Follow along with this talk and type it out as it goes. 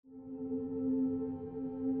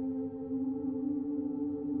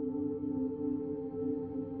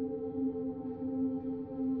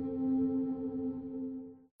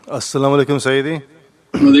Assalamu alaikum Sayyidi.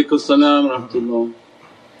 Walaikum salam wa rahmatullah.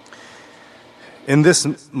 In this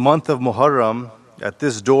month of Muharram, at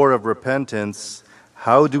this door of repentance,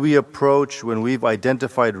 how do we approach when we've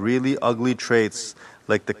identified really ugly traits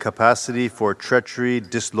like the capacity for treachery,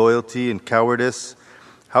 disloyalty, and cowardice?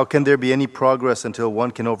 How can there be any progress until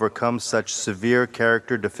one can overcome such severe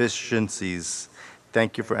character deficiencies?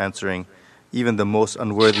 Thank you for answering, even the most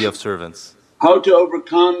unworthy of servants. How to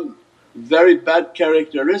overcome very bad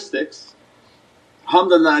characteristics?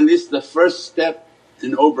 Alhamdulillah, at least the first step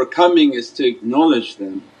in overcoming is to acknowledge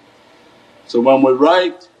them. So when we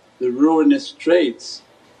write the ruinous traits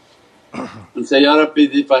and say, Ya Rabbi,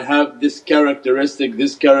 if I have this characteristic,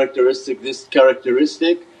 this characteristic, this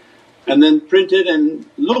characteristic, and then print it and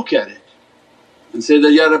look at it and say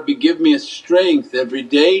that, Ya Rabbi, give me a strength every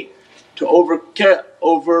day to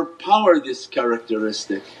overpower this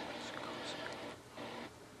characteristic.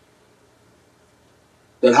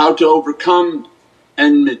 That how to overcome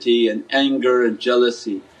enmity and anger and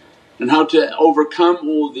jealousy, and how to overcome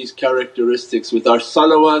all these characteristics with our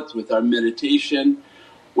salawat, with our meditation.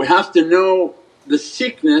 We have to know the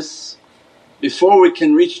sickness before we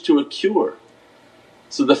can reach to a cure.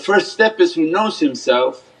 So the first step is who knows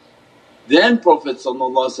himself, then Prophet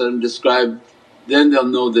described, then they'll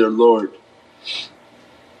know their Lord.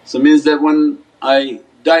 So it means that when I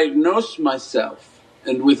diagnose myself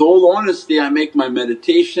and with all honesty I make my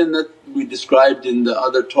meditation that we described in the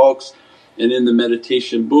other talks and in the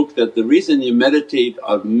meditation book, that the reason you meditate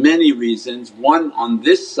are many reasons. One, on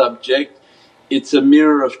this subject it's a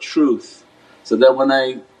mirror of truth, so that when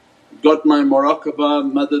I got my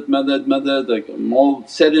muraqabah, madad, madad, madad, like I'm all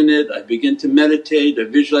set in it, I begin to meditate, I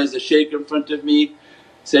visualize the shaykh in front of me,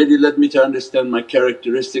 Sayyidi led me to understand my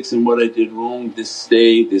characteristics and what I did wrong this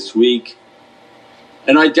day, this week,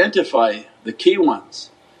 and identify the key ones.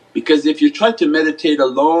 Because if you try to meditate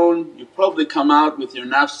alone you probably come out with your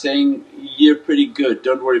nafs saying, you're pretty good,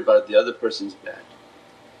 don't worry about it, the other person's bad.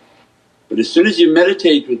 But as soon as you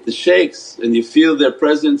meditate with the shaykhs and you feel their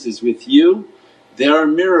presence is with you, they are a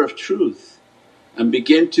mirror of truth and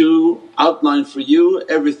begin to outline for you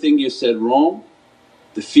everything you said wrong,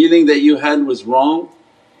 the feeling that you had was wrong,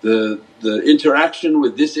 the interaction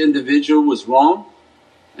with this individual was wrong,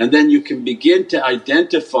 and then you can begin to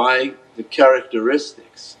identify the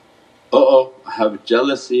characteristics. I have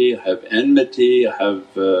jealousy, I have enmity, I have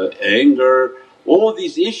anger, all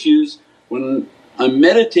these issues. When I'm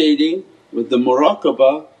meditating with the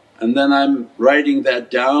muraqabah and then I'm writing that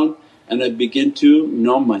down and I begin to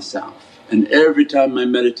know myself, and every time my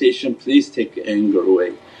meditation, please take anger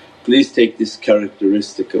away, please take this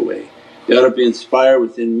characteristic away. Ya Rabbi, inspire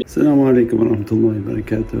within me. As-salamu alaykum wa rahmatullahi wa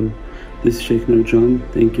barakatuh. This is Shaykh Nurjan.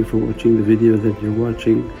 Thank you for watching the video that you're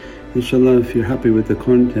watching. Inshallah, if you're happy with the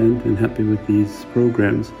content and happy with these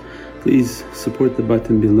programs, please support the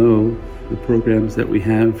button below, the programs that we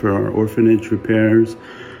have for our orphanage repairs,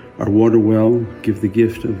 our water well, Give the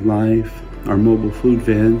Gift of Life, our mobile food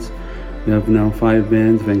vans. We have now 5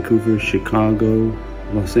 vans: Vancouver, Chicago,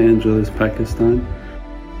 Los Angeles, Pakistan.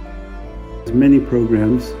 There's many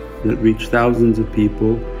programs that reach thousands of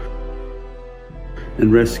people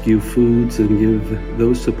and rescue foods and give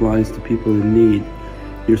those supplies to people in need.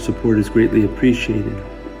 Your support is greatly appreciated.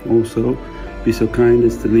 Also, be so kind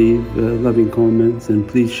as to leave loving comments and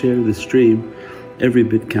please share the stream. Every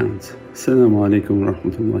bit counts. As-salamu alaykum wa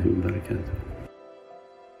rahmatullahi wa barakatuh.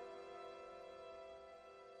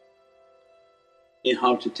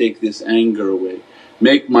 How to take this anger away.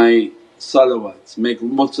 Make my salawats, make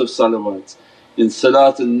lots of salawats. In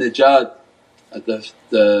Salat al-Najat at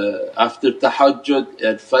after tahajjud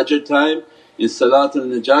at Fajr time, in Salat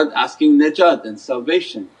al-Najat asking najat and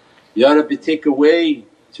salvation. Ya Rabbi, take away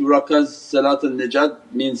 2 rakahs Salat al-Najat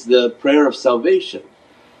means the prayer of salvation.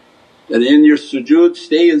 That in your sujood,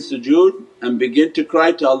 stay in sujood and begin to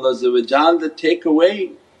cry to Allah that, take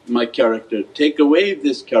away my character, take away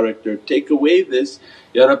this character, take away this.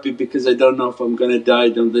 Ya Rabbi, because I don't know if I'm going to die,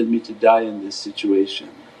 don't let me to die in this situation.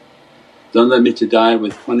 Don't let me to die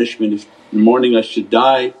with punishment. If in the morning I should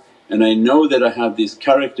die and I know that I have these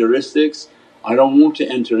characteristics, I don't want to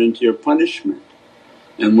enter into your punishment.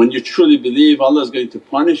 And when you truly believe Allah is going to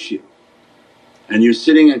punish you and you're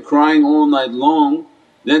sitting and crying all night long,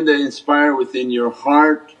 then they inspire within your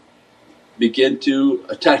heart, begin to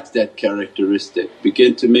attack that characteristic,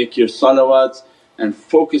 begin to make your salawats and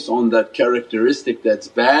focus on that characteristic that's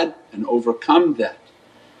bad and overcome that.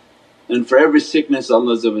 And for every sickness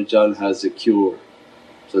Allah has a cure.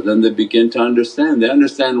 So then they begin to understand, they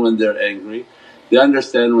understand when they're angry, they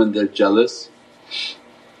understand when they're jealous,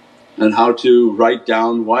 and how to write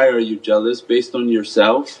down why are you jealous based on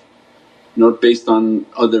yourself, not based on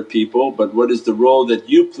other people, but what is the role that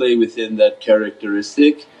you play within that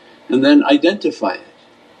characteristic, and then identify it.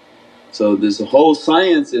 So there's a whole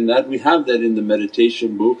science in that, we have that in the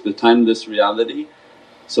meditation book, The Timeless Reality.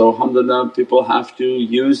 So alhamdulillah, people have to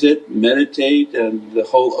use it, meditate, and the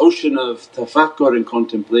whole ocean of tafakkur and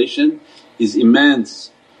contemplation is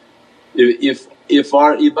immense. If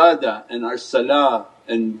our ibadah and our salah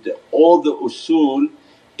and all the usul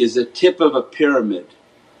is a tip of a pyramid.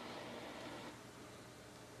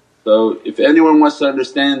 So if anyone wants to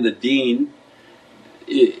understand the deen,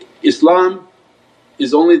 Islam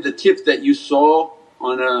is only the tip that you saw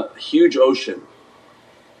on a huge ocean.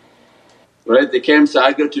 Right? They came and said,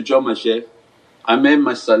 I go to Joma Shaykh, I made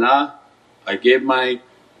my salah, I gave my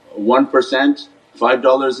 1%,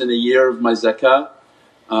 $5 in a year of my zakah,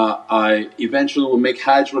 I eventually will make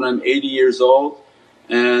hajj when I'm 80 years old,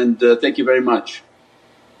 and thank you very much.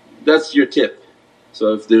 That's your tip.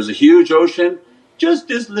 So if there's a huge ocean, just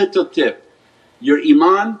this little tip. Your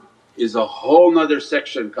iman is a whole nother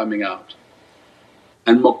section coming out.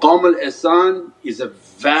 And maqam al-ihsan is a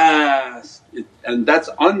vast, and that's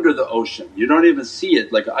under the ocean, you don't even see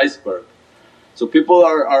it, like an iceberg. So people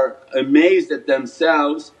are amazed at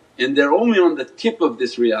themselves and they're only on the tip of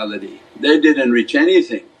this reality, they didn't reach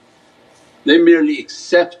anything, they merely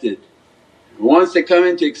accepted. Once they come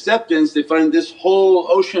into acceptance they find this whole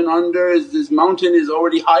ocean under this mountain is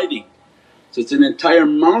already hiding. So it's an entire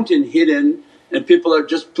mountain hidden and people are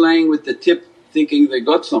just playing with the tip thinking they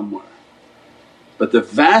got somewhere. But the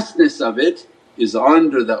vastness of it is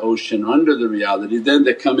under the ocean, under the reality. Then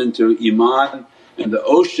they come into iman, and the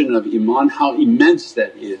ocean of iman, how immense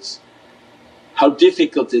that is. How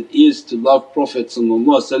difficult it is to love Prophet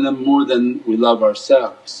more than we love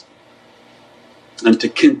ourselves. And to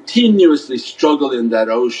continuously struggle in that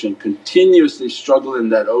ocean, continuously struggle in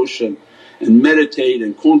that ocean and meditate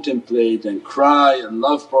and contemplate and cry and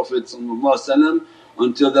love Prophet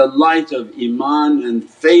until the light of iman and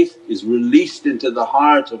faith is released into the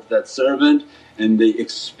heart of that servant and they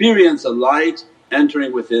experience a light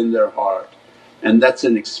entering within their heart. And that's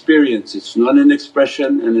an experience, it's not an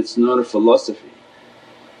expression and it's not a philosophy.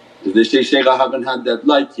 They say, Shaykh, I haven't had that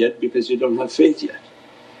light yet because you don't have faith yet.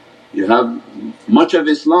 You have much of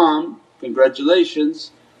Islam,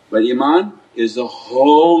 congratulations, but iman is a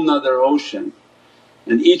whole nother ocean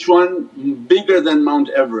and each one bigger than Mount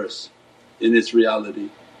Everest in its reality,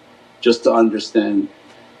 just to understand.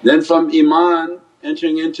 Then from iman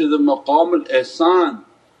entering into the maqam al-ihsan,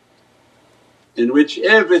 in which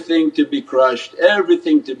everything to be crushed,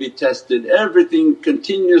 everything to be tested, everything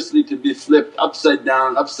continuously to be flipped upside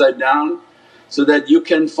down, so that you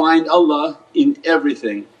can find Allah in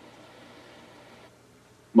everything.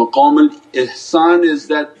 Maqam al-ihsan is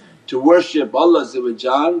that to worship Allah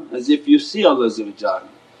as if you see Allah,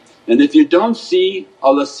 and if you don't see,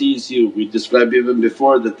 Allah sees you. We described even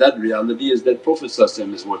before that reality is that Prophet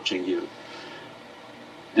is watching you,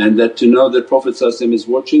 and that to know that Prophet is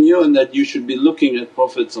watching you and that you should be looking at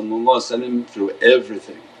Prophet through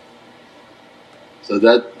everything. So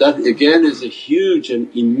that again is a huge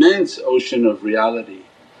and immense ocean of reality.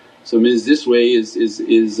 So means this way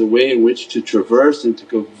is a way in which to traverse and to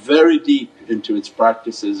go very deep into its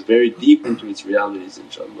practices, very deep into its realities,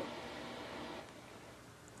 inshaAllah.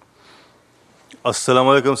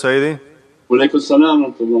 As-salamu alaykum Sayyidi. Walaykum salam wa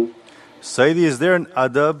rahmatullah. Sayyidi, is there an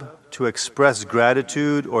adab to express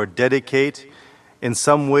gratitude or dedicate in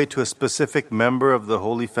some way to a specific member of the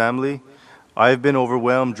Holy Family? I've been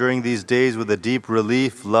overwhelmed during these days with a deep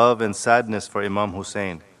relief, love and sadness for Imam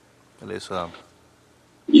Hussein alayhi salam.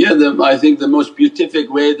 Yeah, I think the most beatific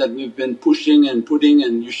way that we've been pushing and putting,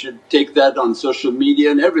 and you should take that on social media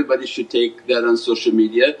and everybody should take that on social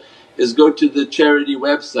media, is go to the charity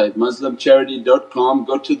website muslimcharity.com,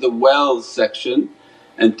 go to the wells section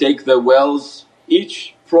and take the wells,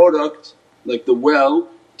 each product like the well,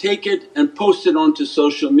 take it and post it onto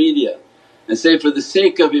social media and say, for the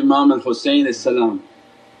sake of Imam al-Husayn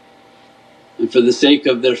and for the sake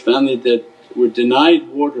of their family that were denied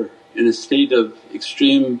water in a state of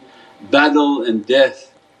extreme battle and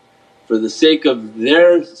death, for the sake of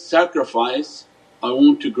their sacrifice I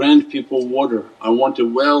want to grant people water. I want a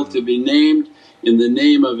well to be named in the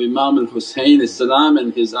name of Imam al-Husayn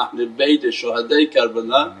and his Ahlul Bayt Shuhada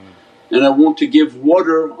Karbala, and I want to give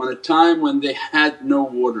water on a time when they had no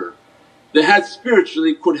water. They had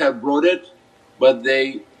spiritually could have brought it, but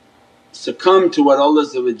they succumbed to what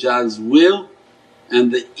Allah's will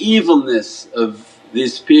and the evilness of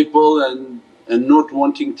these people and not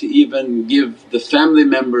wanting to even give the family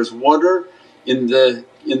members water in the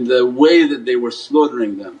way that they were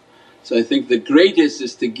slaughtering them. So I think the greatest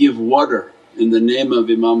is to give water in the name of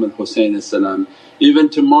Imam al-Husayn as-salam. Even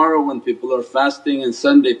tomorrow when people are fasting and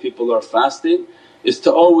Sunday people are fasting, is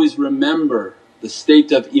to always remember the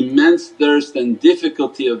state of immense thirst and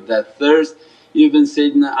difficulty of that thirst. Even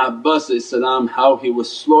Sayyidina Abbas how he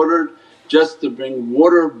was slaughtered just to bring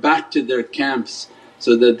water back to their camps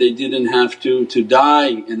so that they didn't have to die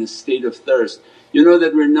in a state of thirst. You know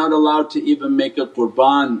that we're not allowed to even make a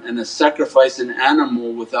qurban and sacrifice an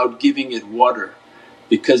animal without giving it water,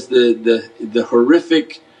 because the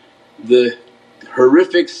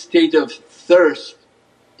horrific state of thirst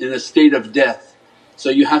in a state of death. So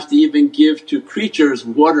you have to even give to creatures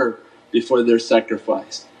water before they're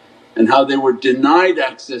sacrificed, and how they were denied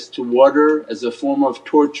access to water as a form of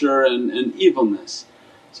torture and evilness.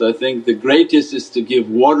 So I think the greatest is to give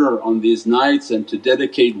water on these nights and to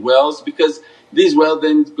dedicate wells, because these wells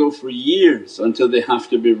then go for years until they have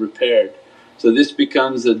to be repaired. So this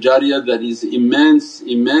becomes a jariyah that is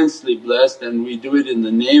immensely blessed, and we do it in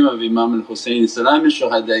the name of Imam al-Husayn and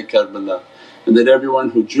Shuhada'i Karbala, and that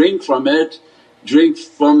everyone who drink from it drink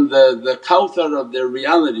from the kawthar of their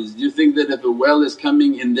realities. Do you think that if a well is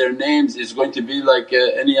coming in their names is going to be like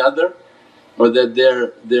any other? Or that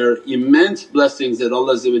their immense blessings that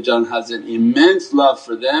Allah has an immense love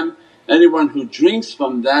for them, anyone who drinks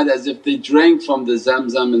from that as if they drank from the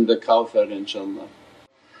Zamzam and the Kawthar, inshaAllah.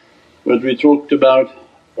 What we talked about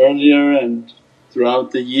earlier and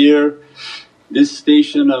throughout the year, this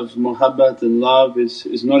station of muhabbat and love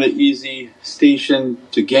is not an easy station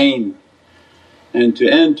to gain and to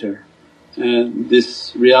enter. And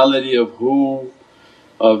this reality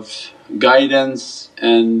of guidance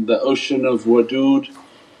and the ocean of wadood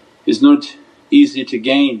is not easy to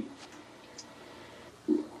gain.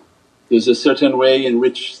 There's a certain way in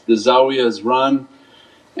which the zawiyas run,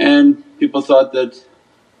 and people thought that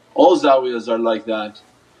all zawiyas are like that,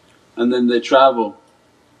 and then they travel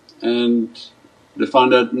and they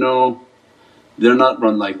found out no, they're not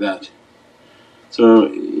run like that. So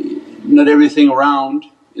not everything around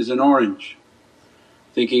is an orange,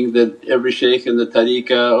 thinking that every shaykh in the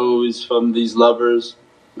tariqah is from these lovers.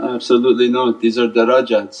 Absolutely not, these are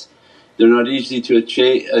darajats, they're not easy to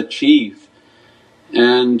achieve,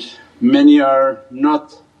 and many are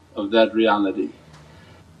not of that reality.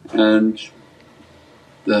 And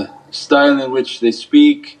the style in which they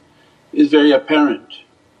speak is very apparent.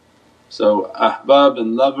 So ahbab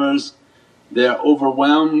and lovers, they are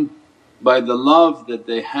overwhelmed by the love that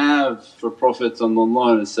they have for Prophet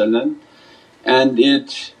and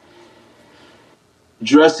it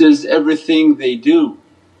dresses everything they do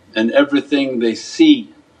and everything they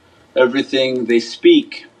see, everything they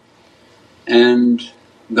speak. And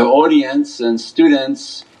the audience and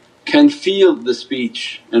students can feel the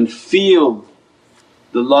speech and feel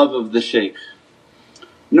the love of the shaykh.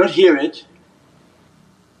 Not hear it,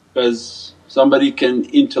 because somebody can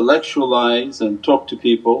intellectualize and talk to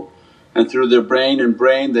people and through their brain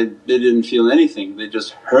they didn't feel anything, they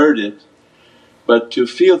just heard it. But to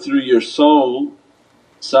feel through your soul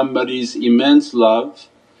somebody's immense love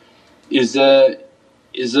is a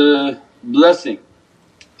blessing,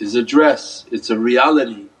 is a dress, it's a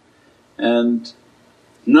reality, and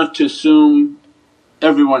not to assume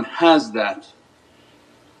everyone has that.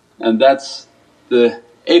 And that's the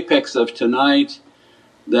apex of tonight,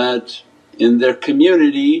 that in their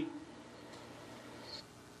community,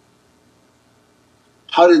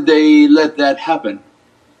 how did they let that happen?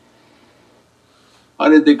 How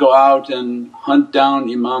did they go out and hunt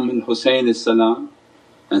down Imam al-Husayn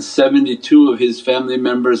and 72 of his family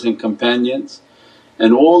members and companions,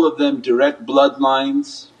 and all of them direct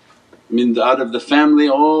bloodlines, out of the family,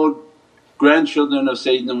 all grandchildren of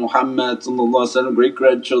Sayyidina Muhammad, great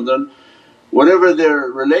grandchildren, whatever their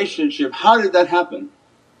relationship, how did that happen?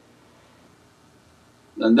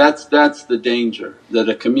 And that's the danger, that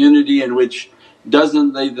a community in which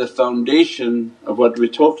doesn't lay the foundation of what we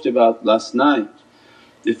talked about last night.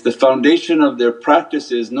 If the foundation of their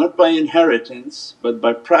practice is not by inheritance but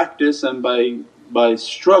by practice and by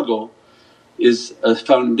struggle, is a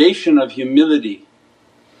foundation of humility,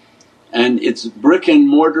 and its brick and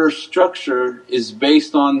mortar structure is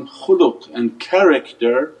based on khuluq and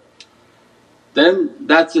character, then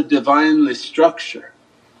that's a Divinely structure.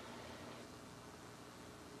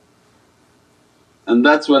 And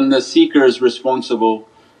that's when the seeker is responsible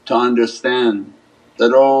to understand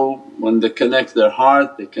that, when they connect their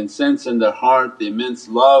heart, they can sense in their heart the immense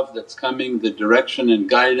love that's coming, the direction and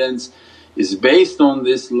guidance is based on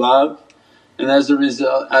this love. And as a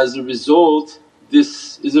result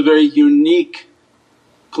this is a very unique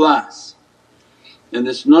class, and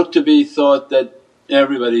it's not to be thought that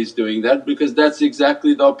Everybody's doing that because that's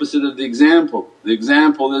exactly the opposite of the example. The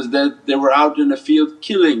example is that they were out in a field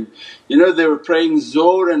killing. They were praying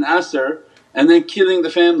Zohr and Asr and then killing the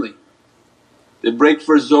family. They break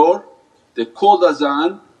for Zohr, they called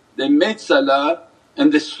azan, they made salah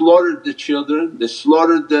and they slaughtered the children, they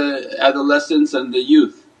slaughtered the adolescents and the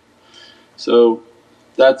youth. So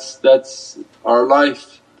that's our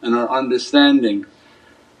life and our understanding,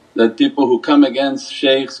 that people who come against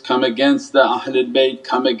shaykhs, come against the Ahlul Bayt,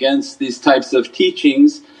 come against these types of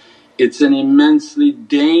teachings, it's an immensely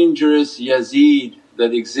dangerous Yazid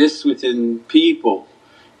that exists within people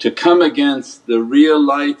to come against the real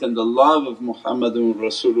light and the love of Muhammadun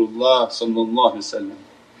Rasulullah.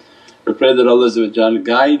 We pray that Allah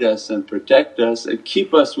guide us and protect us and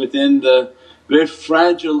keep us within the very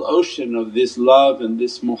fragile ocean of this love and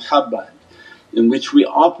this muhabbat in which we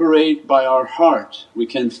operate by our heart. We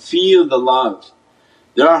can feel the love.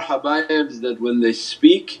 There are habaibs that when they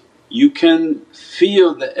speak you can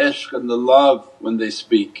feel the ishq and the love when they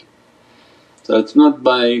speak. So it's not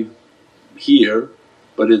by here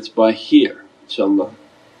but it's by here, inshaAllah.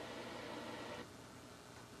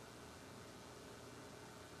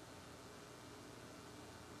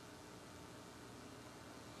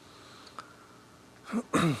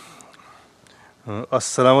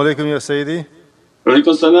 As-salamu alaykum ya Sayyidi.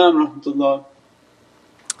 Walaikum salam rahmatullah.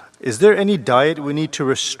 Is there any diet we need to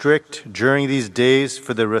restrict during these days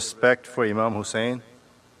for the respect for Imam Hussein?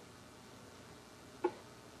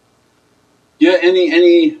 Yeah,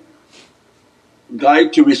 any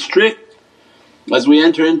guide to restrict as we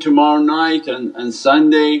enter in tomorrow night and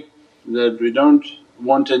Sunday, that we don't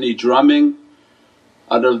want any drumming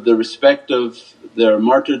out of the respect of their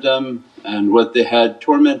martyrdom and what they had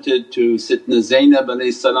tormented to Sitna Zainab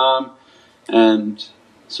salam, and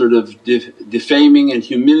sort of defaming and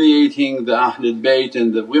humiliating the Ahlul Bayt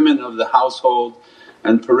and the women of the household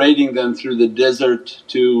and parading them through the desert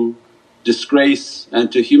to disgrace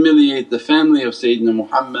and to humiliate the family of Sayyidina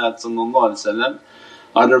Muhammad.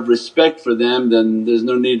 Out of respect for them, then there's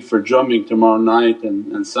no need for drumming tomorrow night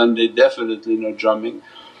and Sunday, definitely no drumming.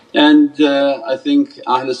 And I think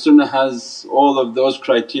Ahlul Sunnah has all of those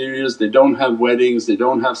criterias. They don't have weddings, they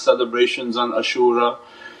don't have celebrations on Ashura,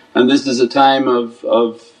 and this is a time of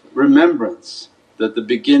remembrance that the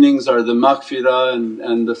beginnings are the maghfirah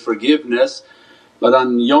and the forgiveness. But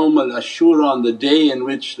on Yawm al-Ashura, on the day in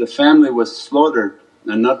which the family was slaughtered,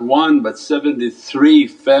 and not one but 73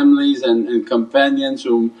 families and companions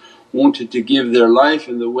who wanted to give their life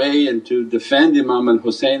in the way and to defend Imam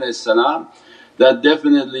al-Husayn, that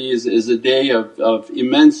definitely is a day of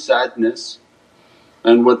immense sadness.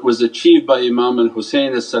 And what was achieved by Imam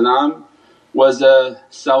al-Husayn was a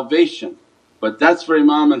salvation, but that's for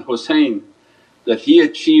Imam al-Husayn, that he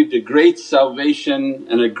achieved a great salvation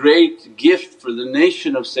and a great gift for the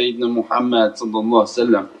nation of Sayyidina Muhammad.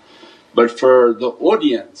 But for the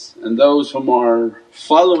audience and those whom are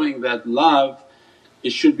following that love, it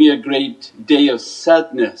should be a great day of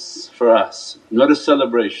sadness for us, not a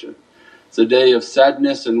celebration. It's a day of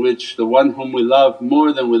sadness in which the one whom we love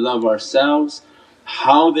more than we love ourselves,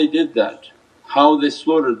 how they did that, how they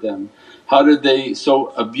slaughtered them, how did they so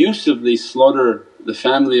abusively slaughter the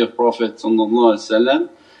family of Prophet and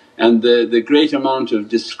the great amount of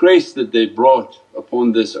disgrace that they brought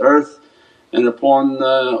upon this earth and upon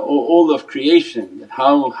all of creation.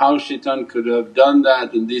 How shaitan could have done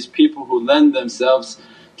that, and these people who lend themselves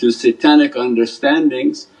to satanic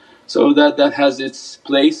understandings. So that has its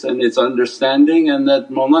place and its understanding, and that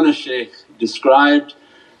Mawlana Shaykh described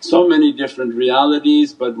so many different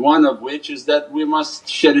realities, but one of which is that we must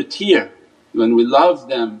shed a tear when we love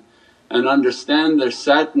them and understand their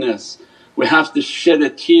sadness. We have to shed a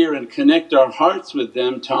tear and connect our hearts with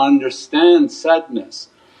them to understand sadness.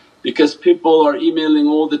 Because people are emailing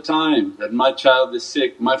all the time that, my child is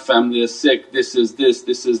sick, my family is sick, this is this,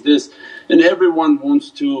 this is this, and everyone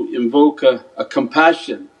wants to invoke a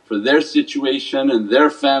compassion for their situation and their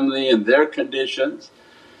family and their conditions.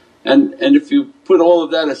 And if you put all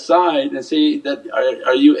of that aside and say that,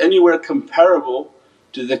 are you anywhere comparable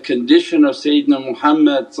to the condition of Sayyidina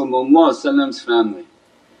Muhammad's family?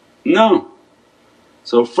 No.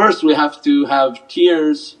 So first we have to have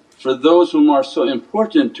tears for those whom are so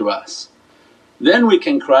important to us. Then we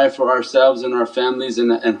can cry for ourselves and our families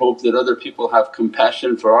and hope that other people have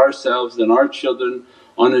compassion for ourselves and our children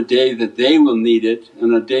on a day that they will need it,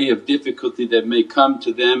 and a day of difficulty that may come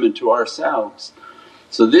to them and to ourselves.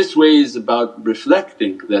 So this way is about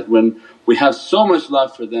reflecting that when we have so much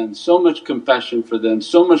love for them, so much compassion for them,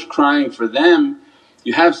 so much crying for them,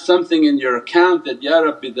 you have something in your account that, Ya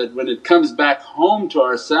Rabbi, that when it comes back home to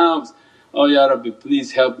ourselves Oh Ya Rabbi,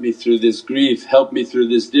 please help me through this grief, help me through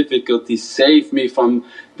this difficulty, save me from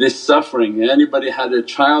this suffering. Anybody had a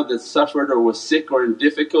child that suffered or was sick or in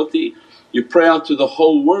difficulty, you pray out to the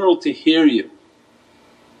whole world to hear you.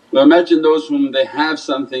 Well, imagine those whom they have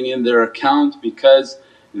something in their account because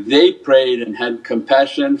they prayed and had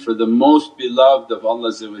compassion for the most beloved of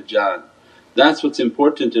Allah. That's what's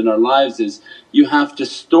important in our lives, is you have to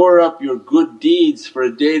store up your good deeds for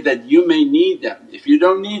a day that you may need them. If you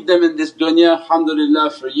don't need them in this dunya,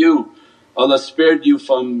 alhamdulillah for you, Allah spared you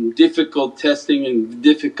from difficult testing and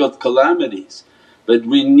difficult calamities. But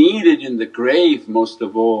we need it in the grave most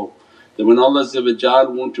of all, that when Allah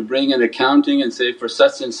want to bring an accounting and say, for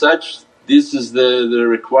such and such this is the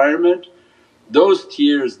requirement, those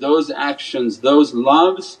tears, those actions, those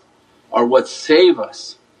loves are what save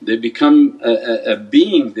us. They become a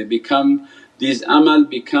being, they become, these amal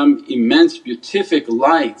become immense beatific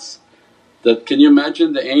lights that, can you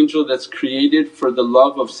imagine the angel that's created for the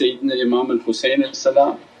love of Sayyidina Imam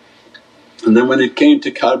al-Husayn and then when it came to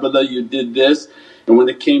Karbala you did this, and when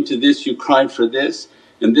it came to this you cried for this,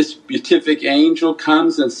 and this beatific angel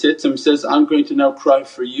comes and sits and says, I'm going to now cry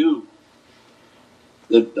for you.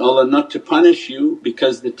 That Allah not to punish you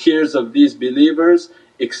because the tears of these believers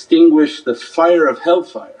extinguish the fire of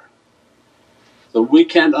hellfire. So we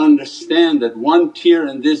can't understand that one tear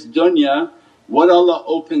in this dunya, what Allah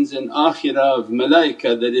opens in akhirah of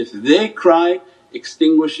malaika, that if they cry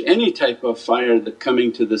extinguish any type of fire that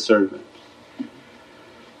coming to the servant.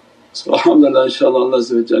 So alhamdulillah,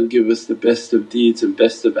 inshaAllah Allah give us the best of deeds and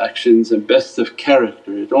best of actions and best of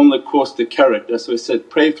character. It only costs the character. That's why I said,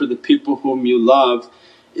 pray for the people whom you love,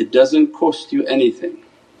 it doesn't cost you anything.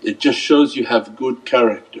 It just shows you have good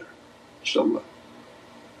character, inshaAllah.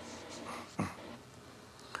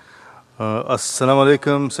 As-salamu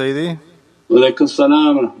alaykum Sayyidi. Wa alaykum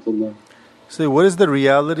as-salam wa rahmatullah. So what is the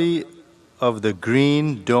reality of the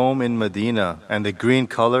green dome in Medina and the green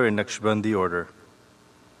colour in Naqshbandi order?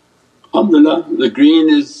 Alhamdulillah, the green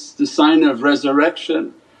is the sign of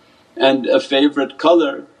resurrection and a favourite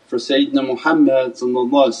colour for Sayyidina Muhammad.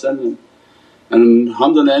 And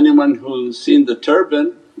alhamdulillah, anyone who's seen the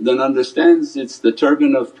turban then understands it's the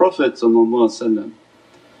turban of Prophet.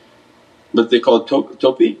 But they call it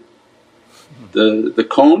topi, the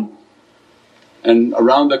cone, and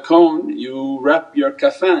around the cone you wrap your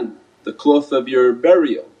kafan, the cloth of your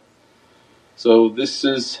burial. So this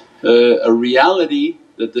is a reality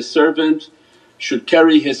that the servant should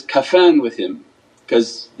carry his kafan with him,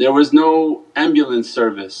 because there was no ambulance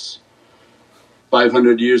service.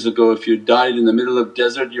 500 years ago if you died in the middle of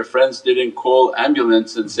desert, your friends didn't call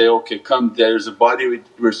ambulance and say, okay come, there's a body,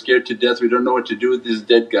 we're scared to death, we don't know what to do with this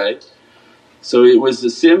dead guy. So it was a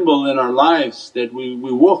symbol in our lives that we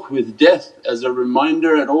walk with death as a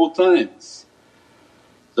reminder at all times.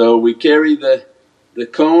 So we carry the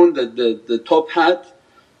cone, the top hat,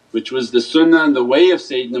 which was the sunnah and the way of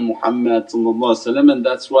Sayyidina Muhammad, and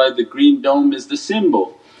that's why the green dome is the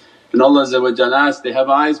symbol. And Allah asked, they have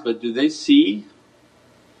eyes but do they see?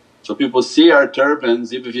 So people see our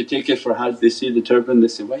turbans, even if you take it for Hajj they see the turban, they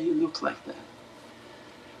say, why you look like that?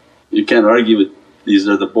 You can't argue with, these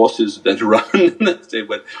are the bosses that run they say,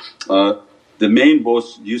 but the main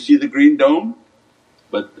boss, you see the green dome?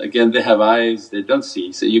 But again they have eyes, they don't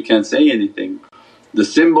see, so you can't say anything. The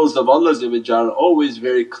symbols of Allah are always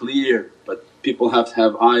very clear, but people have to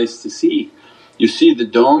have eyes to see. You see the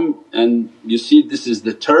dome and you see this is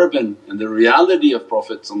the turban and the reality of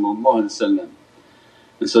Prophet.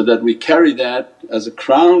 And so that we carry that as a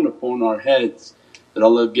crown upon our heads, that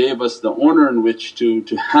Allah gave us the honour in which to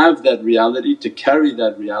have that reality, to carry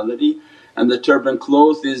that reality. And the turban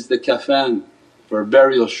cloth is the kafan for a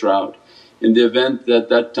burial shroud. In the event that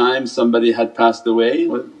that time somebody had passed away,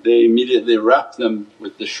 they immediately wrap them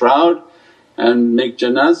with the shroud and make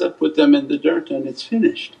janazah, put them in the dirt and it's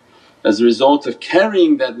finished. As a result of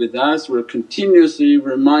carrying that with us, we're continuously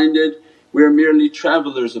reminded we are merely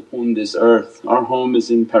travellers upon this earth, our home is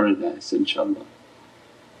in paradise inshaAllah.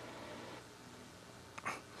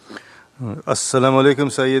 As-salamu alaykum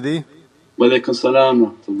Sayyidi. Wa alaykum as-salam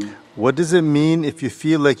wa rahmatullah. What does it mean if you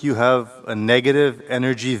feel like you have a negative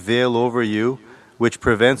energy veil over you which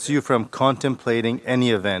prevents you from contemplating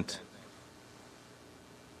any event?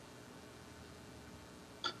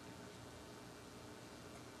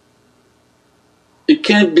 It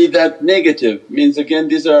can't be that negative, means again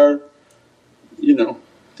these are,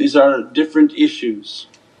 these are different issues.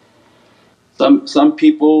 Some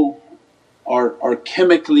people are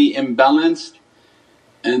chemically imbalanced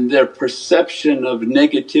and their perception of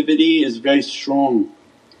negativity is very strong.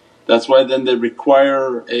 That's why then they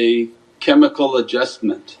require a chemical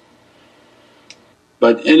adjustment.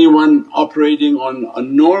 But anyone operating on a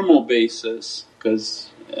normal basis, because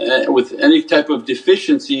with any type of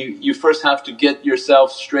deficiency you first have to get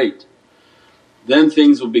yourself straight, then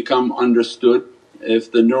things will become understood.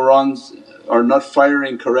 If the neurons are not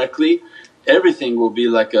firing correctly, everything will be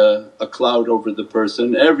like a cloud over the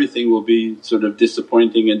person, everything will be sort of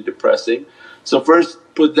disappointing and depressing. So first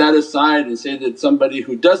put that aside and say that somebody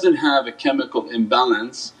who doesn't have a chemical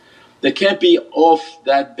imbalance, they can't be off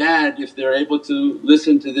that bad if they're able to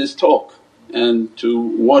listen to this talk and to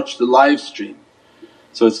watch the live stream.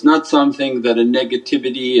 So it's not something that a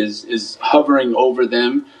negativity is hovering over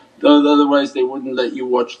them, though otherwise they wouldn't let you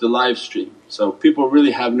watch the live stream. So people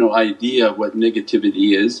really have no idea what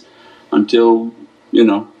negativity is until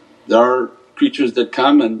there are creatures that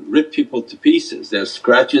come and rip people to pieces. They have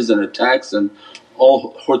scratches and attacks and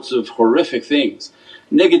all sorts of horrific things.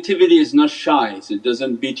 Negativity is not shy, so it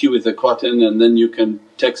doesn't beat you with a cotton and then you can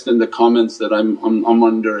text in the comments that I'm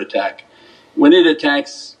under attack. When it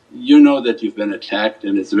attacks, you know that you've been attacked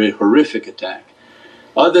and it's a very horrific attack.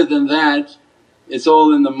 Other than that, it's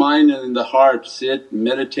all in the mind and in the heart. Sit,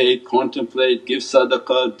 meditate, contemplate, give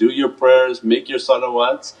sadaqah, do your prayers, make your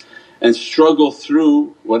salawats and struggle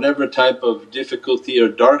through whatever type of difficulty or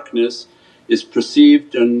darkness is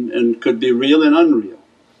perceived and could be real and unreal.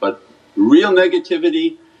 But real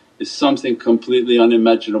negativity is something completely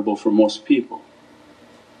unimaginable for most people,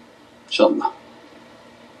 inshaAllah.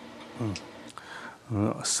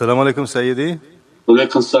 As-salamu alaykum Sayyidi. Wa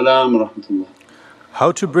alaykum salam wa rahmatullah.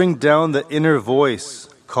 How to bring down the inner voice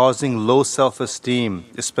causing low self-esteem,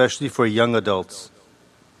 especially for young adults?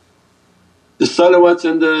 The salawats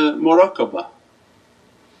and the muraqabah.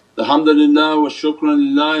 The hamdulillah wa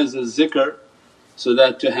shukran is a zikr, so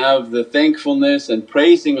that to have the thankfulness and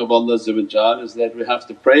praising of Allah is that we have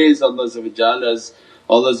to praise Allah as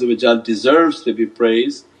Allah deserves to be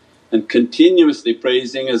praised, and continuously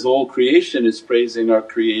praising as all creation is praising our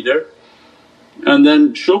Creator. And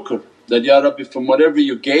then shukr, that, Ya Rabbi, from whatever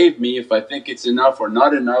you gave me, if I think it's enough or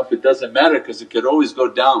not enough, it doesn't matter because it could always go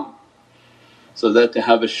down. So that to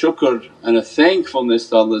have a shukr and a thankfulness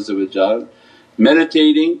to Allah,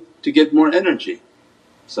 meditating to get more energy.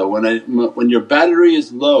 So when your battery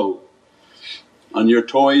is low on your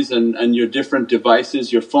toys and your different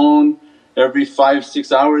devices, your phone every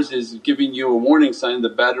 5-6 hours is giving you a warning sign the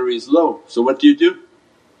battery is low. So what do?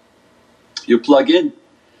 You plug in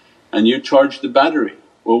and you charge the battery.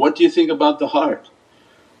 Well, what do you think about the heart?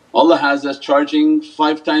 Allah has us charging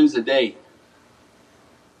 5 times a day.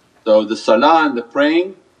 So the salah and the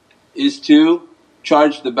praying is to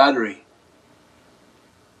charge the battery,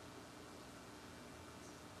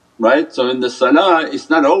 right? So in the salah it's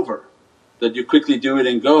not over that you quickly do it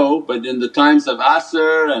and go, but in the times of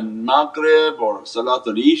Asr and Maghrib or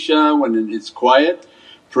Salatul Isha, when it's quiet,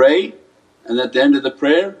 pray, and at the end of the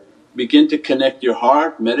prayer begin to connect your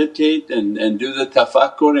heart, meditate and do the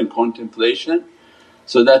tafakkur and contemplation,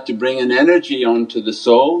 so that to bring an energy onto the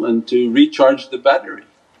soul and to recharge the battery.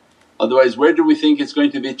 Otherwise where do we think it's going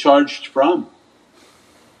to be charged from?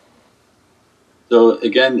 So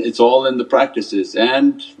again, it's all in the practices.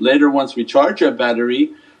 And later once we charge our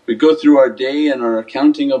battery, we go through our day and our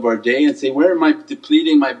accounting of our day and say, where am I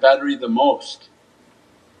depleting my battery the most?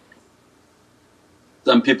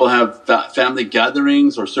 Some people have family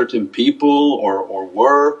gatherings or certain people or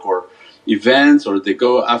work or events, or they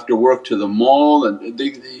go after work to the mall and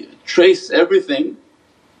they trace everything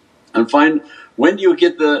and find when do you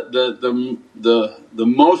get the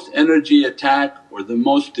most energy attack or the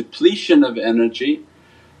most depletion of energy,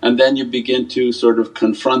 and then you begin to sort of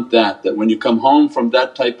confront that when you come home from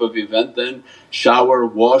that type of event, then shower,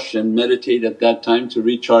 wash and meditate at that time to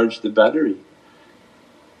recharge the battery.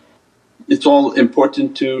 It's all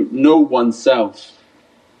important to know oneself.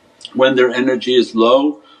 When their energy is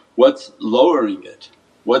low, what's lowering it?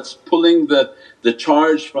 What's pulling the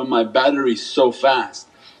charge from my battery so fast?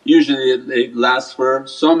 Usually it lasts for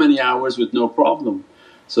so many hours with no problem.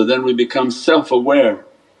 So then we become self-aware.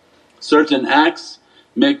 Certain acts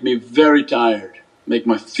make me very tired, make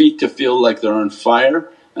my feet to feel like they're on fire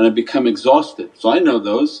and I become exhausted. So I know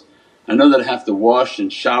those. I know that I have to wash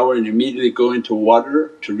and shower and immediately go into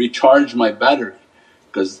water to recharge my battery,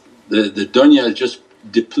 because the dunya is just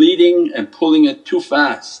depleting and pulling it too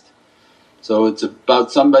fast. So it's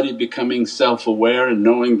about somebody becoming self-aware and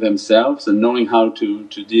knowing themselves and knowing how to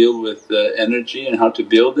deal with the energy and how to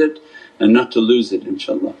build it and not to lose it,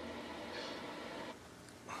 inshaAllah.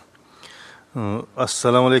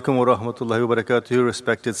 As-salamu alaykum wa rahmatullahi wa barakatuh,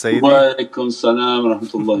 respected Sayyidi. Wa alaykum salam wa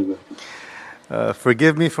rahmatullahi wa barakatuh.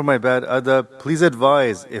 Forgive me for my bad adab. Please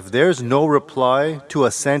advise, if there's no reply to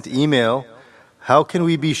a sent email, how can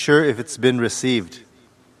we be sure if it's been received?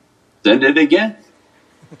 Send it again.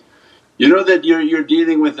 You know that you're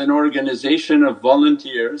dealing with an organization of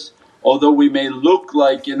volunteers, although we may look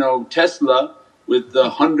like Tesla with the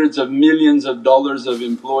hundreds of millions of dollars of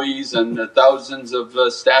employees and thousands of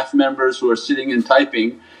staff members who are sitting and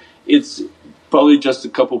typing, it's probably just a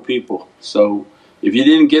couple people. So if you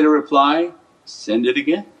didn't get a reply, send it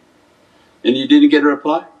again, and you didn't get a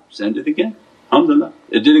reply, send it again. Alhamdulillah,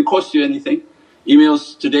 it didn't cost you anything.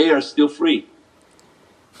 Emails today are still free.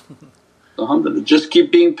 Alhamdulillah, just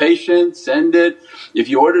keep being patient, send it. If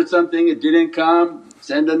you ordered something it didn't come,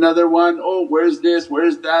 send another one. Oh, where's this,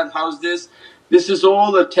 where's that, how's this? This is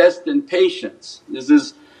all a test in patience. This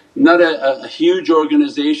is not a huge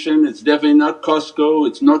organization, it's definitely not Costco,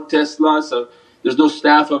 it's not Tesla. So there's no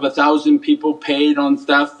staff of 1,000 people paid on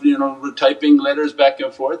staff typing letters back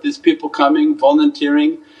and forth. There's people coming,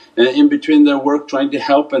 volunteering in between their work, trying to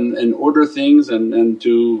help and order things and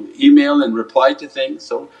to email and reply to things.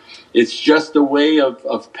 So it's just a way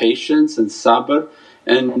of patience and sabr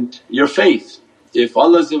and your faith. If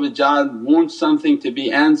Allah wants something to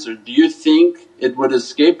be answered, do you think it would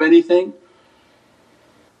escape anything?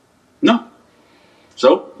 No.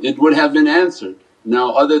 So it would have been answered.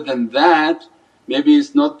 Now other than that maybe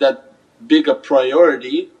it's not that big a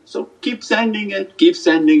priority, so keep sending it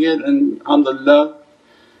and alhamdulillah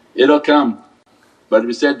it'll come. But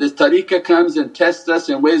we said this tariqah comes and tests us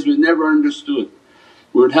in ways we never understood.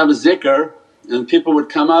 We would have a zikr and people would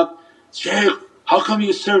come up, "Shaykh, how come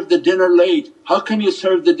you serve the dinner late? How come you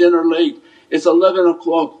serve the dinner late? It's 11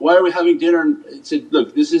 o'clock, why are we having dinner?" I said,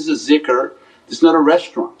 "Look, this is a zikr, this is not a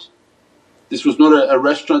restaurant. This was not a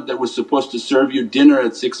restaurant that was supposed to serve you dinner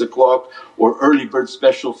at 6 o'clock or early bird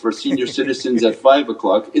special for senior citizens at 5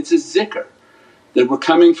 o'clock. It's a zikr that we're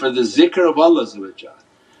coming for the zikr of Allah.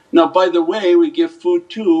 Now by the way we give food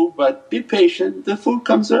too, but be patient, the food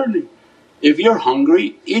comes early. If you're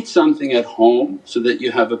hungry, eat something at home so that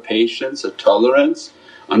you have a patience, a tolerance.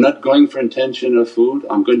 I'm not going for intention of food,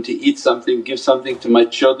 I'm going to eat something, give something to my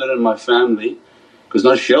children and my family, because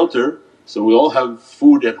not shelter. So we all have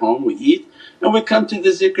food at home, we eat and we come to the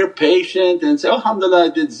zikr patient and say, alhamdulillah I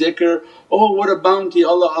did zikr, oh what a bounty,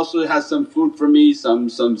 Allah also has some food for me, some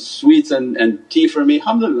sweets and tea for me,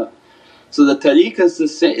 alhamdulillah. So the tariqah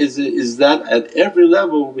is that at every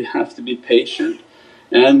level we have to be patient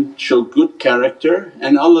and show good character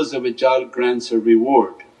and Allah grants a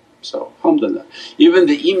reward. So alhamdulillah. Even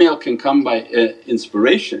the email can come by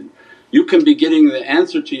inspiration. You can be getting the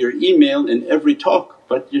answer to your email in every talk,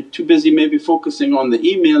 but you're too busy maybe focusing on the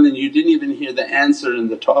email and you didn't even hear the answer in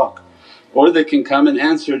the talk. Or they can come and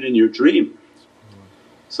answer it in your dream.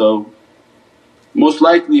 So most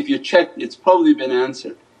likely if you checked it's probably been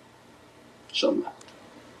answered, inshaAllah.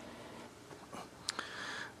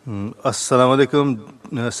 As-salamu alaykum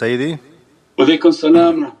Sayyidi. Wa alaykum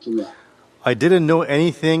salam wa rahmatullah. I didn't know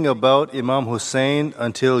anything about Imam Hussain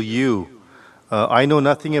until you. I know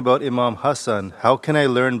nothing about Imam Hassan. How can I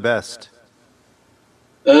learn best?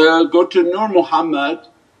 Go to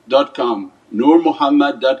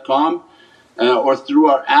nurmuhammad.com or through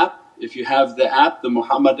our app. If you have the app, the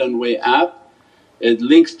Muhammadan Way app, it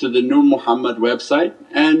links to the Nur Muhammad website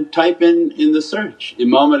and type in the search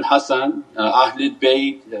Imam al-Hasan, Ahlul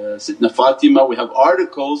Bayt, Sayyidina Fatima. We have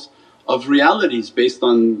articles of realities based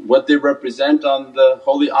on what they represent on the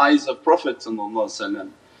holy eyes of Prophet.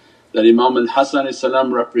 That Imam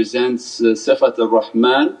al-Hasan represents Sifat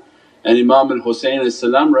al-Rahman and Imam al-Husayn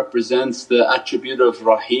represents the attribute of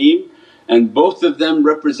Rahim, and both of them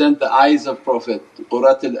represent the eyes of Prophet.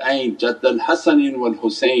 Qurat al-Ayn, Jadd al-Hasanin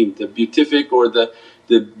wal-Husayn, the beatific or the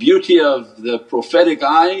beauty of the prophetic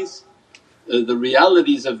eyes, the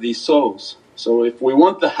realities of these souls. So if we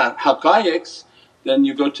want the haqqaiqs then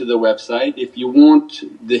you go to the website, if you want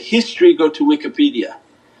the history go to Wikipedia.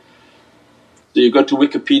 So you go to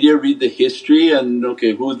Wikipedia, read the history and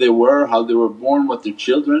who they were, how they were born, what their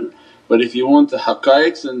children. But if you want the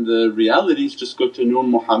haqqaiqs and the realities just go to Nur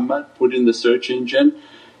Muhammad, put in the search engine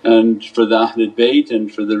and for the Ahlul Bayt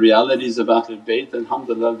and for the realities of Ahlul Bayt,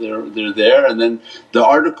 alhamdulillah they're there. And then the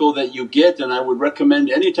article that you get, and I would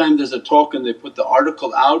recommend anytime there's a talk and they put the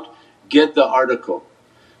article out, get the article.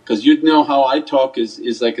 Because you'd know how I talk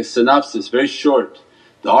is like a synopsis, very short.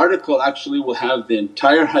 The article actually will have the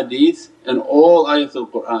entire hadith and all ayatul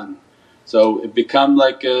Qur'an. So it become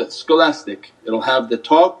like a scholastic, it'll have the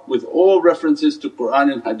talk with all references to Qur'an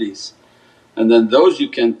and hadith. And then those you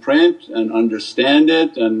can print and understand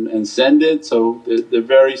it and send it, so they're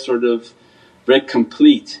very very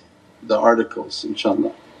complete, the articles,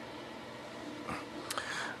 inshaAllah.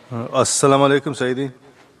 As-salamu alaykum Sayyidi.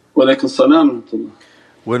 Wa alaykum salam wa rahmatullah.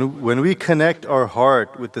 When we connect our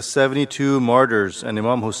heart with the 72 martyrs and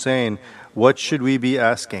Imam Hussein, what should we be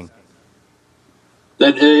asking?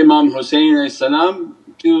 That Imam Hussein salam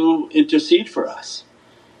to intercede for us,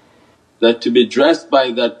 that to be dressed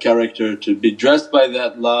by that character, to be dressed by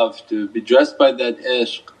that love, to be dressed by that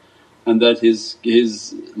ishq, and that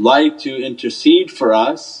his light to intercede for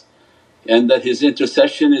us, and that his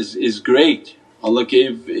intercession is great. Allah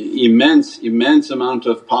gave immense amount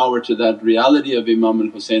of power to that reality of Imam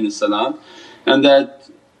al-Husayn salam, and that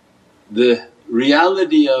the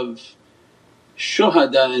reality of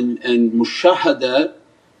shuhada and mushahada,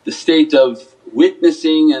 the state of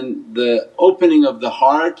witnessing and the opening of the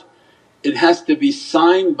heart, it has to be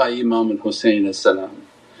signed by Imam al-Husayn salam.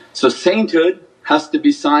 So sainthood has to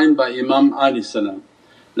be signed by Imam Ali salam.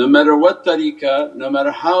 No matter what tariqah, no matter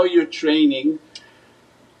how you're training,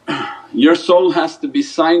 your soul has to be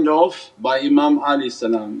signed off by Imam Ali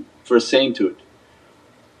salam for sainthood.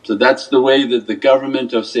 So that's the way that the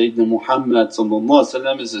government of Sayyidina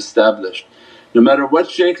Muhammad is established. No matter what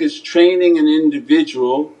shaykh is training an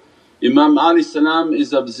individual, Imam Ali salam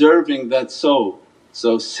is observing that soul.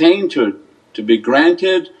 So sainthood to be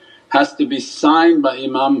granted has to be signed by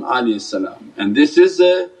Imam Ali salam, and this is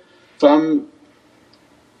from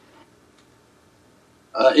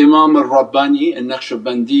Imam al-Rabbani and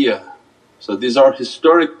Naqshbandiyah. So these are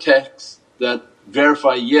historic texts that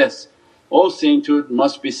verify, yes, all sainthood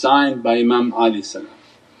must be signed by Imam Ali salam.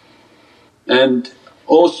 And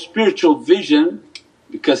all spiritual vision,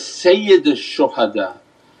 because Sayyid al-Shuhada,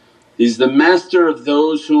 he's the master of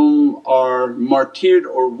those whom are martyred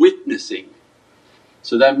or witnessing.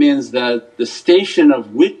 So that means that the station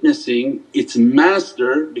of witnessing, its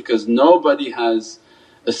master, because nobody has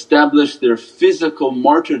established their physical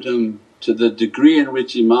martyrdom to the degree in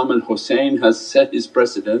which Imam al-Husayn has set his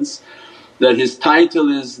precedence, that his title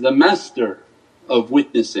is the master of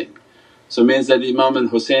witnessing. So it means that Imam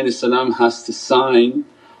al-Husayn salam has to sign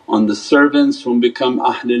on the servants whom become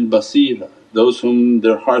Ahlul Basira, those whom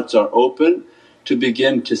their hearts are open to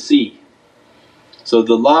begin to see. So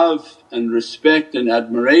the love and respect and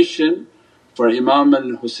admiration for Imam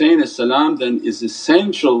al-Husayn salam then is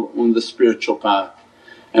essential on the spiritual path.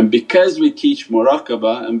 And because we teach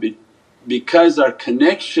muraqabah and because our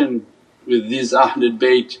connection with these Ahlul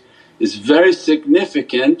Bayt is very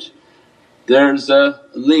significant, there's a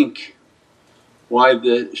link why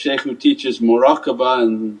the shaykh who teaches muraqabah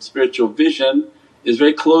and spiritual vision is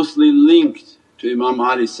very closely linked to Imam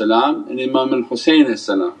Ali salam and Imam al-Husayn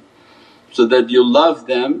salam, so that you love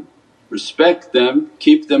them, respect them,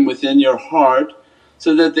 keep them within your heart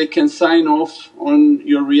so that they can sign off on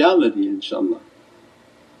your reality inshaAllah.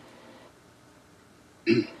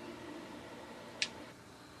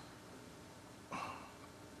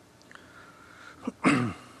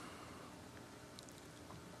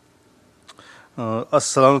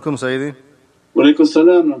 As-salamu alaykum Sayyidi. Walaikum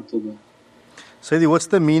salam rahmatullah. Sayyidi, what's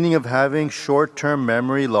the meaning of having short-term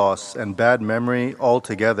memory loss and bad memory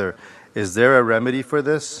altogether? Is there a remedy for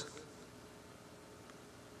this?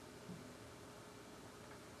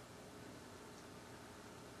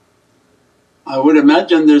 I would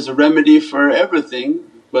imagine there's a remedy for everything,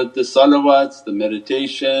 but the salawats, the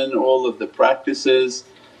meditation, all of the practices,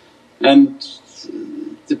 and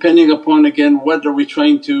depending upon again what are we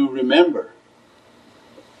trying to remember.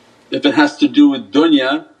 If it has to do with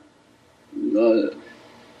dunya,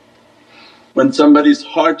 when somebody's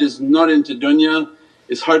heart is not into dunya,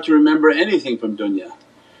 it's hard to remember anything from dunya.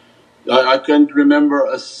 I can't remember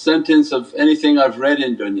a sentence of anything I've read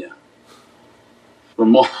in dunya.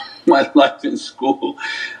 From all my life in school,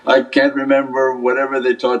 I can't remember whatever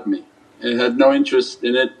they taught me. I had no interest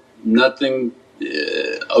in it, nothing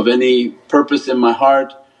of any purpose in my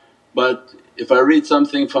heart. But if I read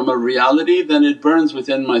something from a reality then it burns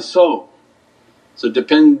within my soul. So it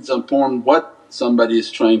depends upon what somebody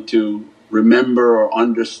is trying to remember or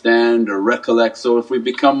understand or recollect. So if we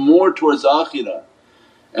become more towards akhirah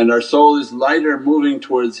and our soul is lighter moving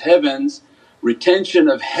towards heavens, retention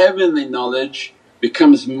of heavenly knowledge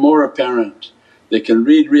becomes more apparent. They can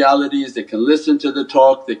read realities, they can listen to the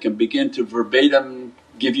talk, they can begin to verbatim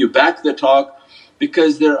give you back the talk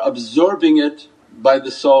because they're absorbing it by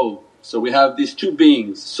the soul. So we have these two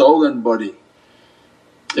beings, soul and body.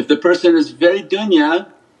 If the person is very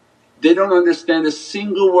dunya, they don't understand a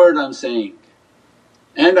single word I'm saying,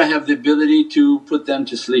 and I have the ability to put them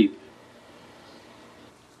to sleep.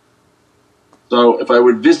 So if I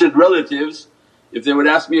would visit relatives, if they would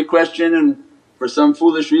ask me a question and for some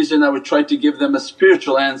foolish reason I would try to give them a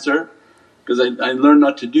spiritual answer, because I learned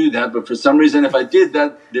not to do that, but for some reason if I did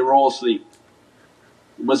that they were all asleep.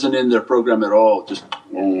 It wasn't in their program at all, just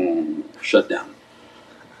shut down.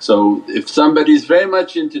 So if somebody's very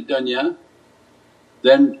much into dunya,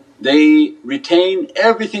 then they retain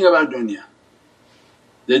everything about dunya.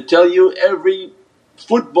 They tell you every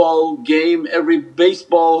football game, every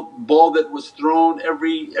baseball ball that was thrown,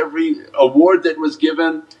 every award that was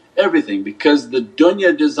given, everything, because the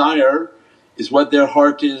dunya desire is what their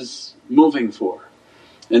heart is moving for.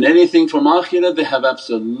 And anything from akhirah they have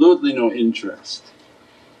absolutely no interest.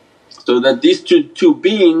 So that these two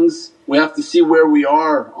beings, we have to see where we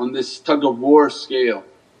are on this tug of war scale.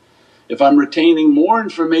 If I'm retaining more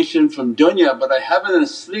information from dunya but I haven't a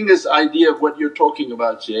slightest idea of what you're talking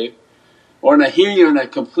about, Shaykh, or and I hear you and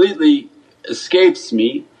it completely escapes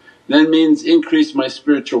me, then means increase my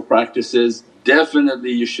spiritual practices.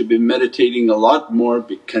 Definitely you should be meditating a lot more,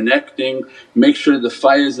 be connecting, make sure the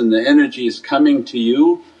fires and the energy is coming to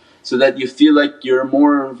you so that you feel like you're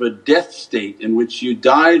more of a death state in which you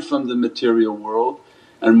died from the material world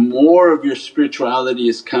and more of your spirituality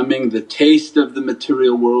is coming. The taste of the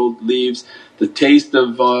material world leaves, the taste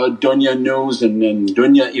of dunya news and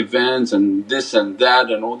dunya events and this and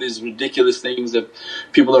that and all these ridiculous things that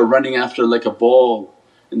people are running after like a ball,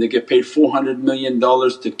 and they get paid $400 million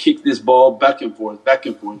to kick this ball back and forth, back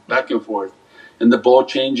and forth, back and forth, and the ball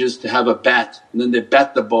changes to have a bat and then they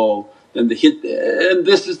bat the ball, then they hit, and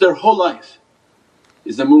this is their whole life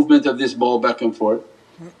is the movement of this ball back and forth.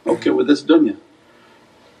 Okay, with this dunya.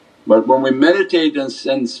 But when we meditate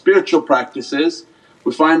and spiritual practices,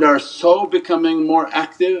 we find our soul becoming more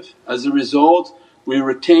active. As a result we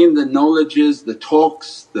retain the knowledges, the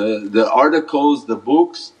talks, the articles, the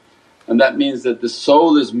books, and that means that the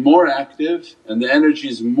soul is more active and the energy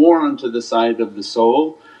is more onto the side of the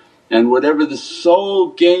soul, and whatever the soul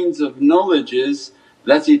gains of knowledge is,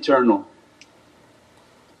 that's eternal.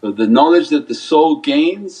 So the knowledge that the soul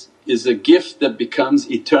gains is a gift that becomes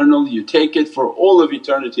eternal, you take it for all of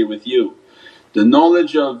eternity with you. The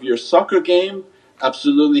knowledge of your soccer game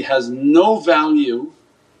absolutely has no value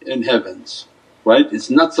in heavens, right?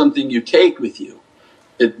 It's not something you take with you.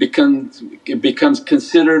 It becomes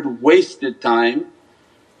considered wasted time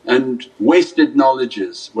and wasted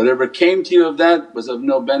knowledges. Whatever came to you of that was of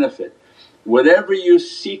no benefit. Whatever you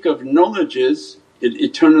seek of knowledges, it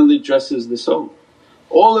eternally dresses the soul.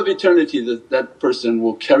 All of eternity that person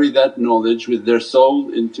will carry that knowledge with their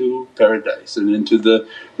soul into paradise and into the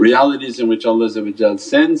realities in which Allah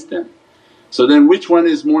sends them. So then which one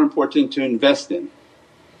is more important to invest in?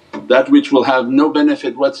 That which will have no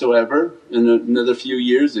benefit whatsoever in another few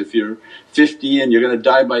years. If you're 50 and you're going to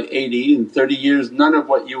die by 80, in 30 years none of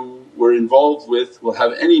what you were involved with will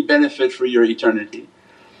have any benefit for your eternity.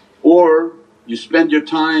 Or you spend your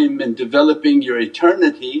time in developing your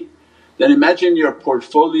eternity, then imagine your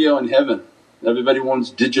portfolio in heaven. Everybody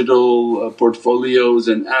wants digital portfolios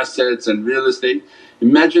and assets and real estate.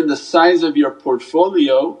 Imagine the size of your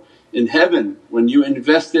portfolio in heaven when you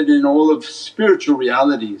invested in all of spiritual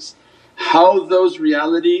realities, how those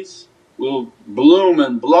realities will bloom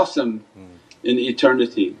and blossom in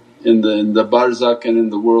eternity, in the barzakh and in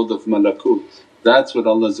the world of malakut. That's what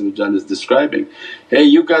Allah is describing. Hey,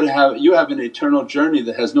 you have an eternal journey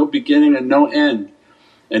that has no beginning and no end,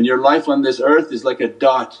 and your life on this earth is like a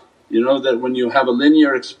dot. You know that when you have a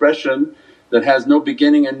linear expression that has no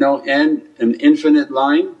beginning and no end, an infinite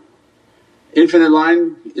line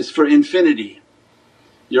is for infinity.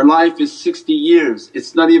 Your life is 60 years,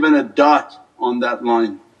 it's not even a dot on that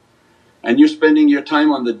line, and you're spending your time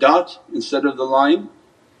on the dot instead of the line.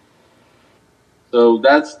 So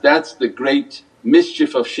that's the great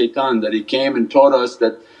mischief of shaitan, that he came and taught us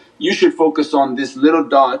that you should focus on this little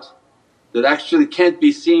dot that actually can't be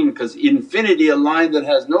seen, because infinity, a line that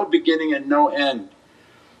has no beginning and no end.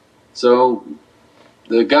 So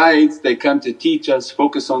the guides, they come to teach us,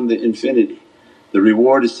 focus on the infinity. The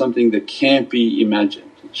reward is something that can't be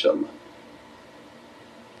imagined, inshaAllah.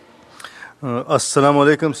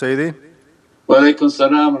 As-salamu alaykum Sayyidi. Wa alaykum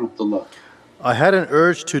salam wa rahmatullah. I had an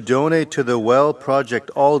urge to donate to the well project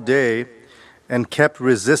all day and kept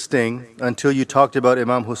resisting until you talked about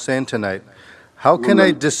Imam Hussein tonight. How can I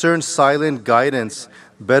discern silent guidance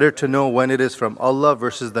better to know when it is from Allah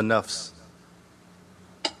versus the nafs?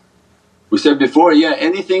 We said before,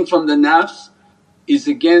 anything from the nafs is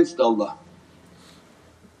against Allah.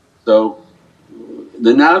 So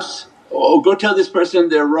the nafs, go tell this person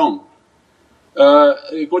they're wrong,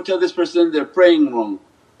 go tell this person they're praying wrong,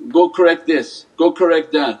 go correct this, go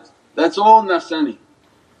correct that. That's all nafsani.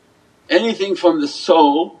 Anything from the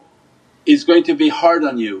soul is going to be hard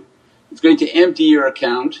on you. It's going to empty your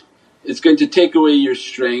account, it's going to take away your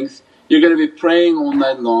strength, you're going to be praying all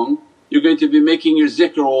night long, you're going to be making your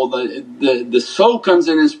zikr all the soul comes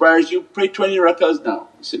and inspires you, pray 20 rakahs now.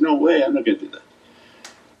 You say, no way, I'm not going to do that.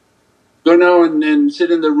 Go now and sit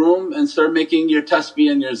in the room and start making your tasbih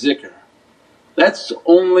and your zikr. That's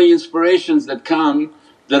only inspirations that come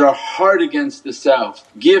that are hard against the self.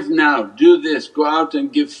 Give now, do this, go out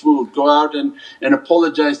and give food, go out and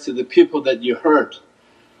apologize to the people that you hurt.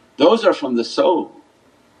 Those are from the soul.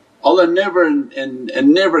 Allah never and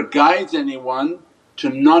never guides anyone to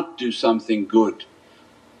not do something good.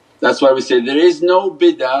 That's why we say there is no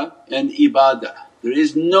bid'ah and ibadah, there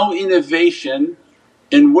is no innovation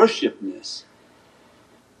in worshipness.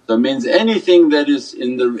 So it means anything that is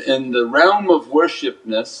in the realm of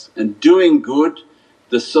worshipness and doing good,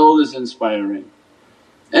 the soul is inspiring.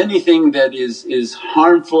 Anything that is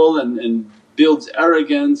harmful and builds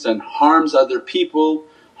arrogance and harms other people,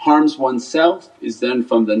 harms oneself, is then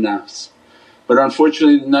from the nafs. But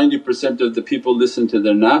unfortunately 90% of the people listen to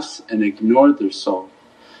their nafs and ignore their soul.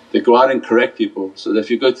 They go out and correct people. So that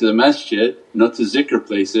if you go to the masjid, not to zikr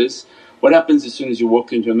places, what happens as soon as you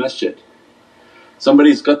walk into a masjid?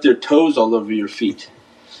 Somebody's got their toes all over your feet.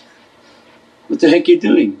 What the heck are you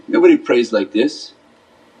doing? Nobody prays like this.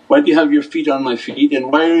 Why do you have your feet on my feet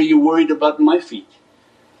and why are you worried about my feet?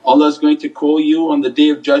 Allah's going to call you on the Day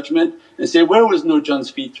of Judgment and say, where was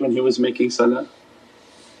Nurjan's feet when he was making salah?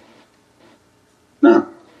 No.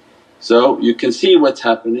 So you can see what's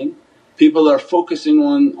happening. People are focusing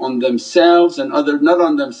on themselves and not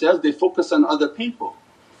on themselves, they focus on other people.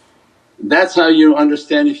 That's how you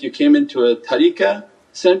understand if you came into a tariqah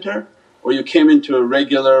center or you came into a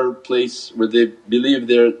regular place where they believe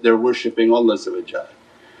they're worshipping Allah.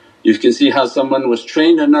 You can see how someone was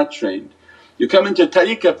trained and not trained. You come into a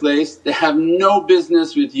tariqah place, they have no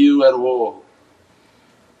business with you at all.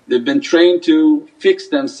 They've been trained to fix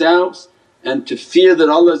themselves and to fear that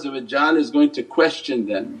Allah is going to question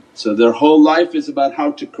them. So their whole life is about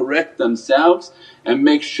how to correct themselves and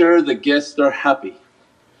make sure the guests are happy.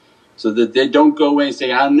 So that they don't go away and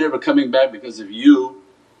say, I'm never coming back because of you.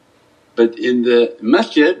 But in the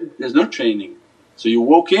masjid there's no training. So you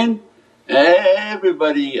walk in,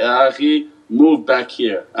 everybody, akhi move back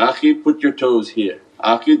here, akhi put your toes here,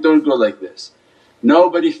 akhi don't go like this.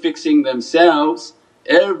 Nobody fixing themselves,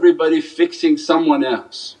 everybody fixing someone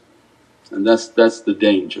else. And that's the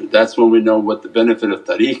danger. That's when we know what the benefit of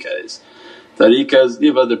tariqah is. Tariqah is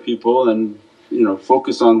leave other people and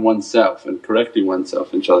focus on oneself and correcting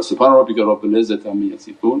oneself, inshaAllah. Subhana rabbika rabbil izzati amma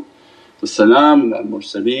yasifoon wa salaamun al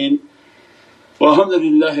mursaleen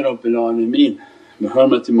walhamdulillahi rabbil alameen bi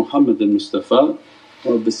hurmati Muhammadin Mustafa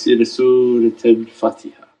wa bi siri Suratul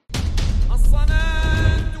Fatiha.